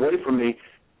take that away from me,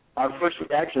 our first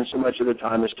reaction so much of the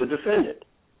time is to defend it.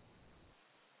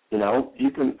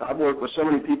 I've worked with so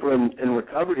many people in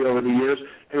recovery over the years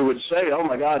who would say, oh,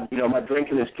 my God, my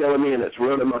drinking is killing me and it's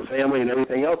ruining my family and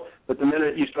everything else. But the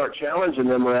minute you start challenging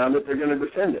them around it, they're going to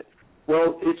defend it.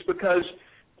 Well, it's because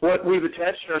what we've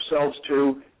attached ourselves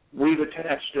to, we've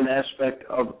attached an aspect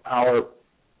of our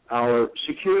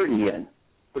security in,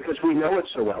 because we know it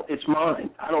so well. It's mine.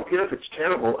 I don't care if it's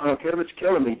terrible. I don't care if it's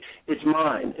killing me. It's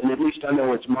mine, and at least I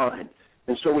know it's mine.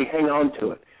 And so we hang on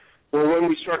to it. Well, when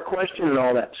we start questioning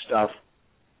all that stuff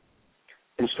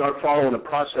and start following a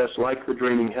process like the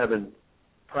Dreaming Heaven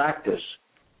practice,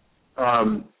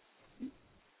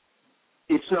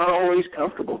 it's not always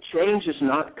comfortable. Change is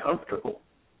not comfortable.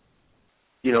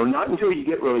 Not until you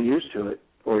get really used to it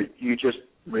or you just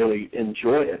really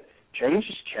enjoy it. Change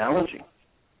is challenging.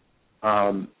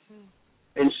 And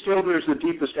still there's the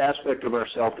deepest aspect of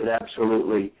ourself that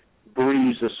absolutely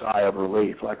breathes a sigh of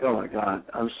relief, like, oh, my God,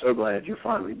 I'm so glad you're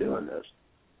finally doing this.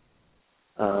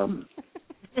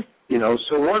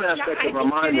 So one aspect of our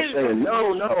mind is saying,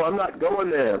 no, I'm not going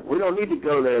there. We don't need to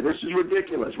go there. This is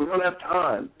ridiculous. We don't have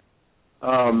time.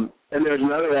 And there's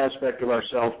another aspect of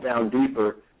ourself down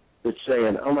deeper that's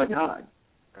saying, oh, my God,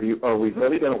 are we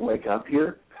really going to wake up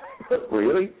here?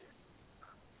 Really?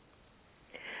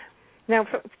 Now,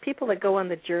 for people that go on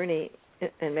the journey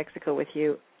in Mexico with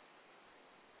you,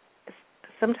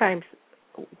 sometimes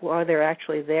while they're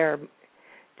actually there,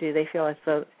 do they feel as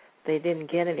though they didn't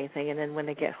get anything, and then when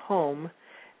they get home,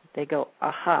 they go,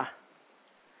 aha.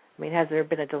 I mean, has there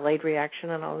been a delayed reaction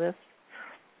on all this?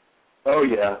 Oh,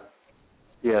 yeah.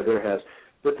 Yeah, there has.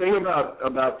 The thing about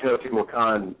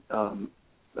Teotihuacan,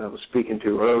 was speaking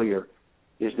to earlier,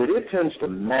 is that it tends to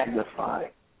magnify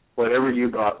whatever you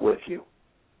got with you.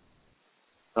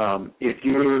 If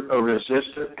you're a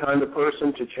resistant kind of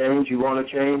person to change, you want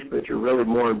to change, but you're really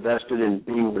more invested in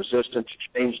being resistant to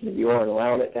change than you are in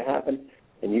allowing it to happen,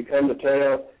 and you come to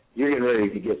Teo, you're getting ready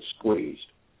to get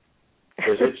squeezed.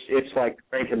 Because it's like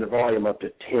cranking the volume up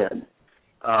to 10.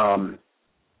 Over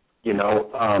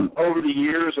the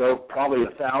years, probably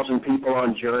 1,000 people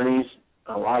on Journeys,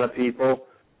 a lot of people.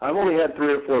 I've only had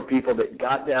 3 or 4 people that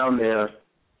got down there,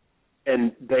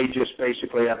 and they just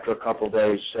basically, after a couple of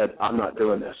days, said, "I'm not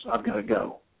doing this. I've got to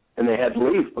go," and they had to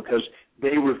leave because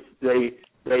they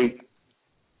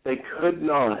could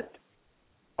not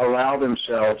allow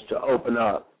themselves to open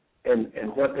up, and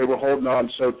what they were holding on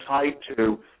so tight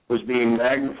to was being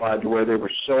magnified to where they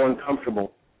were so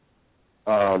uncomfortable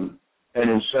and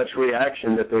in such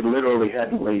reaction that they literally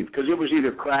had to leave because it was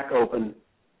either crack open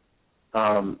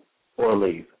or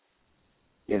leave.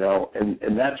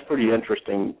 And that's pretty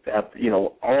interesting that,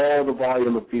 all the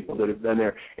volume of people that have been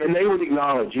there. And they would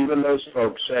acknowledge, even those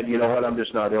folks said, you know what, I'm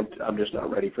just not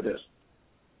ready for this.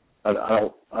 I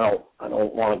don't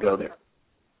want to go there.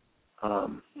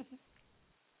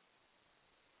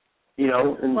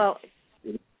 And well,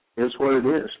 it is what it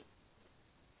is.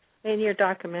 In your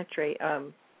documentary,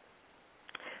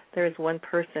 there is one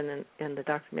person in the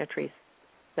documentary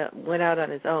that went out on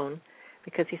his own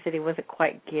because he said he wasn't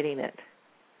quite getting it.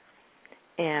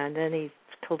 And then he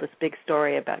told this big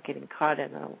story about getting caught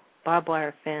in a barbed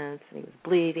wire fence, and he was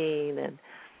bleeding. And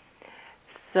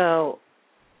so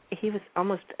he was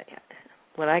almost,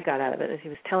 what I got out of it is he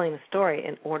was telling the story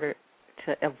in order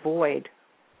to avoid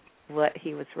what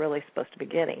he was really supposed to be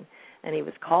getting. And he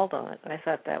was called on it. I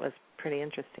thought that was pretty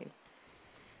interesting.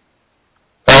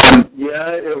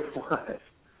 Yeah, it was.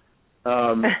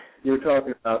 You're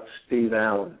talking about Steve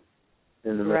Allen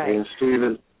in the movie, right. And Steve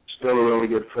is still a really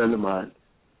good friend of mine.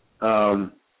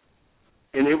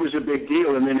 And it was a big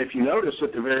deal. And then if you notice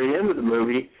at the very end of the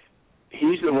movie,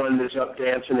 he's the one that's up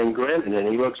dancing and grinning, and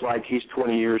he looks like he's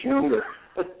 20 years younger.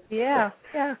 Yeah.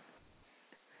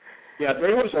 Yeah,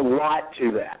 there was a lot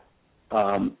to that.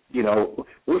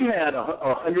 We had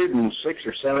 106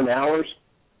 or 7 hours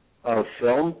of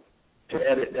film to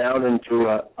edit down into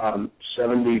a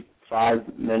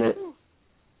 75-minute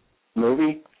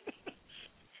movie.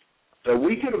 So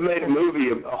we could have made a movie,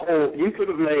 you could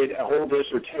have made a whole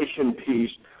dissertation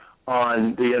piece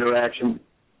on the interaction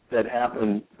that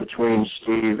happened between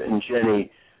Steve and Jenny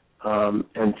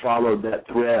and followed that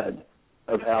thread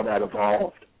of how that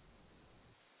evolved.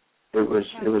 It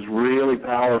was really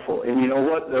powerful. And you know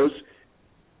what?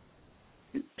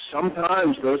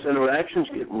 Sometimes those interactions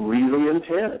get really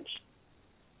intense,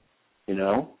 and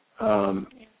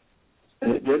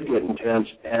it did get intense,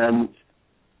 and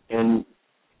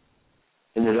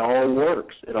it all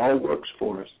works. It all works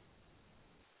for us.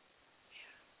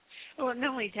 Well, not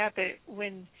only that, but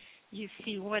when you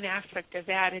see one aspect of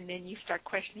that and then you start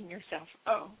questioning yourself,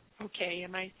 oh, okay,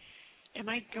 am I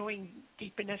going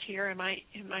deep enough here? Am I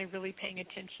really paying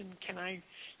attention? Can I,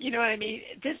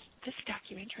 This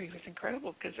documentary was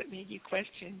incredible because it made you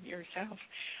question yourself.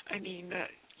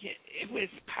 It was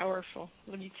powerful.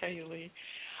 Let me tell you, Lee.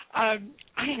 I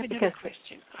have another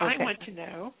question. Okay. I want to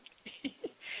know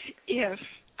if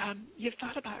you've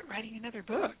thought about writing another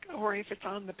book, or if it's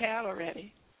on the pad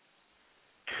already.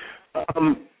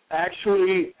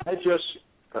 Actually,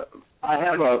 I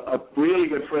have a really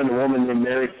good friend, a woman named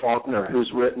Mary Faulkner,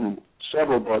 who's written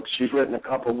several books. She's written a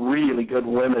couple really good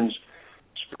women's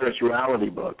spirituality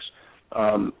books.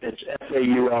 It's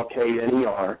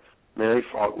Faulkner, Mary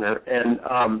Faulkner. And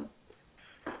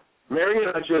Mary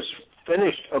and I just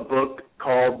finished a book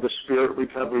called The Spirit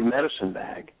Recovery Medicine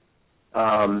Bag.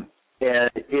 And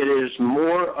it is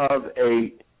more of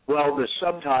the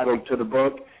subtitle to the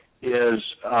book is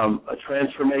a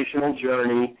transformational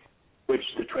journey, which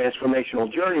the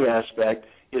transformational journey aspect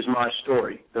is my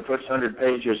story. The first 100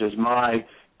 pages is my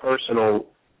personal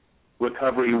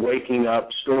recovery, waking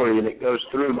up story, and it goes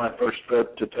through my first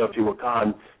trip to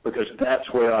Teotihuacan because that's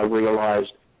where I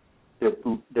realized that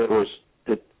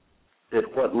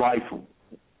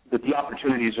the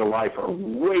opportunities of life are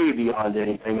way beyond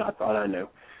anything I thought I knew.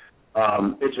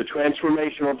 It's a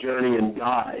transformational journey and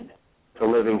guide to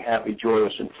living happy,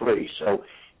 joyous, and free. So,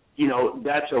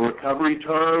 that's a recovery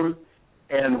term,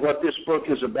 and what this book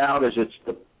is about is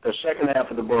the second half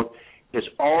of the book is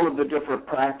all of the different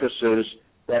practices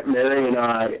that Mary and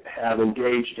I have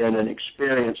engaged in and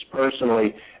experienced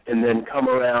personally, and then come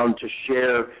around to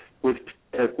share with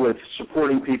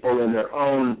supporting people in their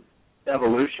own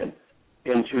evolution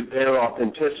into their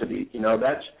authenticity.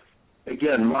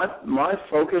 again, my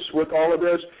focus with all of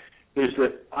this is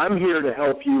that I'm here to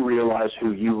help you realize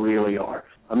who you really are.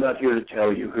 I'm not here to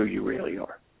tell you who you really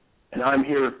are. And I'm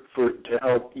here to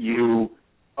help you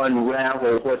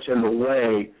unravel what's in the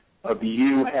way of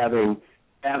you having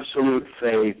absolute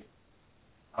faith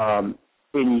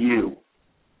in you.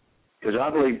 Because I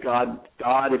believe God,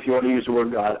 if you want to use the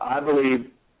word God, I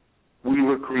believe we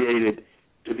were created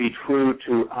to be true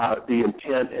to the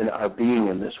intent and our being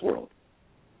in this world.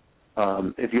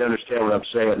 If you understand what I'm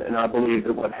saying. And I believe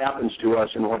that what happens to us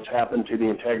and what's happened to the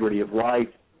integrity of life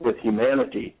with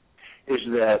humanity is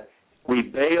that we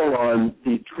bail on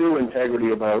the true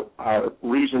integrity of our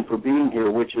reason for being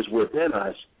here, which is within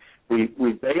us.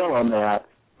 We bail on that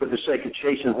for the sake of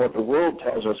chasing what the world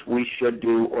tells us we should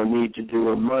do or need to do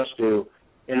or must do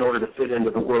in order to fit into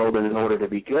the world and in order to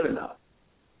be good enough.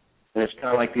 And it's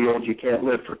kind of like the old "you can't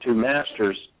live for two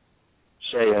masters"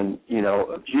 saying,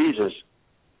 of Jesus.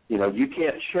 You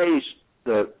can't chase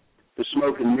the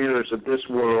smoke and mirrors of this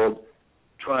world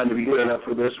trying to be good enough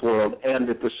for this world and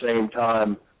at the same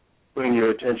time bring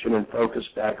your attention and focus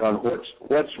back on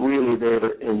what's really there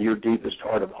in your deepest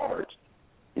heart of hearts.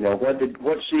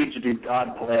 What seeds did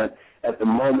God plant at the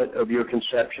moment of your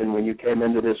conception when you came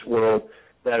into this world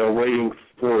that are waiting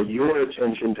for your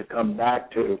attention to come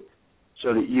back to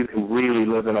so that you can really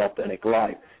live an authentic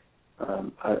life?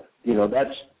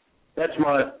 That's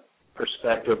my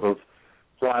perspective of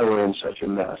why we're in such a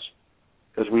mess.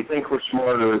 Because we think we're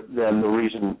smarter than the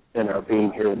reason in our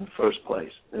being here in the first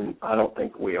place, and I don't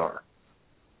think we are.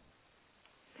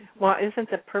 Well, isn't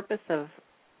the purpose of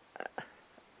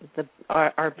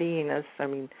our beingness,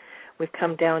 we've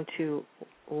come down to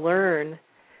learn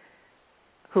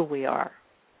who we are,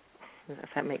 if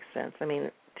that makes sense.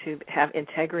 To have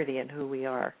integrity in who we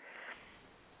are.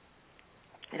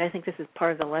 And I think this is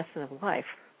part of the lesson of life.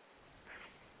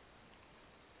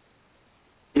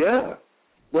 Yeah.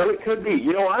 Well, it could be.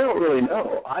 I don't really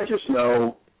know. I just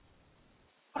know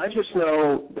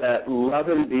that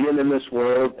loving being in this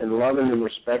world and loving and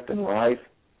respecting life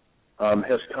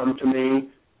has come to me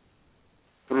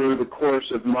through the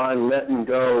course of my letting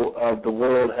go of the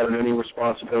world having any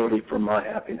responsibility for my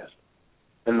happiness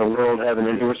and the world having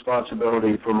any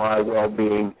responsibility for my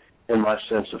well-being and my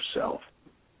sense of self.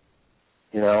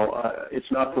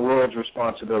 It's not the world's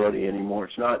responsibility anymore.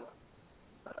 It's not.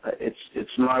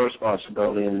 It's my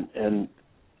responsibility, and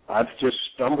I've just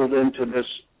stumbled into this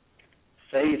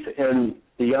faith in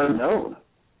the unknown.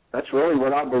 That's really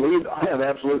what I believe. I have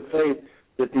absolute faith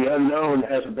that the unknown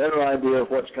has a better idea of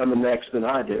what's coming next than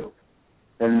I do,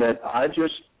 and that I'm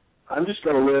just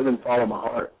going to live and follow my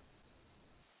heart.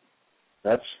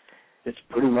 It's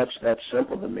pretty much that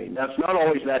simple to me. Now, it's not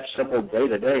always that simple day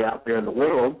to day out there in the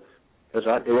world, because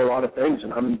I do a lot of things,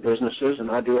 and I'm in businesses, and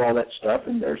I do all that stuff,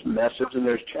 and there's messes and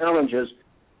there's challenges,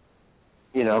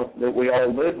 that we all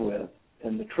live with.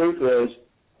 And the truth is,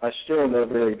 I still know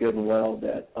very good and well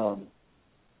that,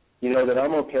 that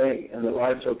I'm okay, and that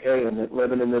life's okay, and that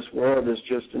living in this world is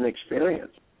just an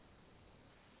experience.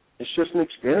 It's just an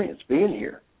experience being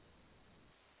here.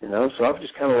 So I've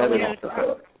just kind of let it off the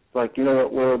hook. Like,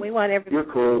 what, world, you're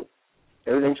cool,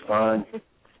 everything's fine.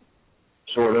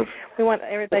 Sort of. We want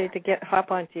everybody to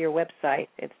hop onto your website.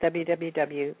 It's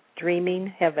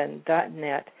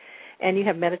www.dreamingheaven.net, and you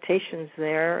have meditations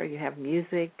there. You have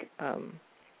music.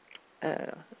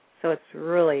 So it's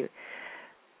really,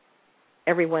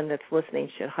 everyone that's listening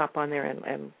should hop on there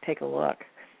and take a look.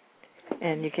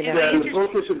 And you can. The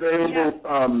book is available.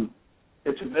 Yeah.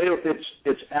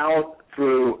 It's out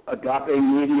through Agape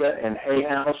Media and Hay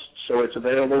House, so it's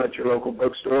available at your local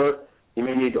bookstore. You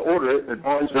may need to order it, but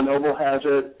Barnes & Noble has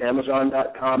it,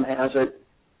 Amazon.com has it.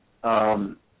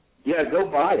 Go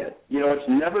buy it. It's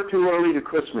never too early to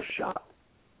Christmas shop.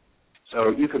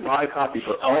 So you could buy a copy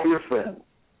for all your friends.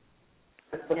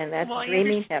 And that's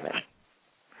Dreaming Heaven.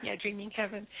 Yeah, Dreaming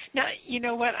Heaven. Now, you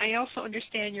know what? I also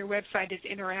understand your website is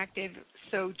interactive,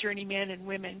 so journeymen and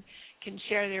women can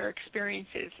share their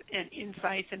experiences and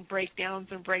insights and breakdowns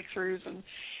and breakthroughs. And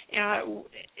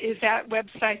is that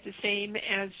website the same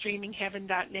as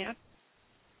dreamingheaven.net?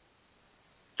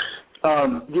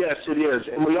 Yes, it is.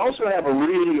 And we also have a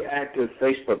really active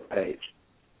Facebook page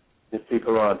if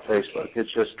people are on Facebook.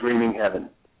 It's just Dreaming Heaven.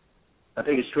 I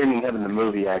think it's Dreaming Heaven the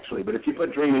movie, actually. But if you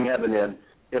put Dreaming Heaven in,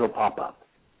 it'll pop up.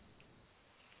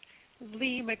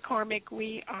 Lee McCormick,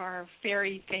 we are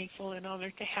very thankful and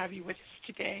honored to have you with us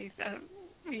today.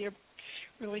 We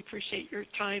really appreciate your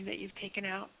time that you've taken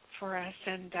out for us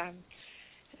and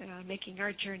making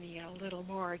our journey a little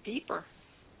more deeper.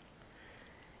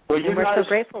 Well, you we're guys so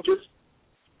grateful. Just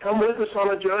come with us on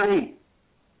a journey.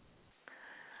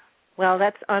 Well,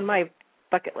 that's on my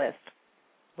bucket list.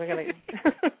 We're going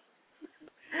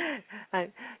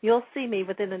to. You'll see me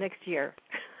within the next year.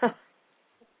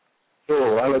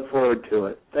 Cool. I look forward to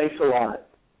it. Thanks a lot.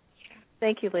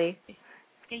 Thank you, Lee.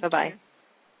 Thank Bye-bye. you.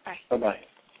 Bye. Bye-bye.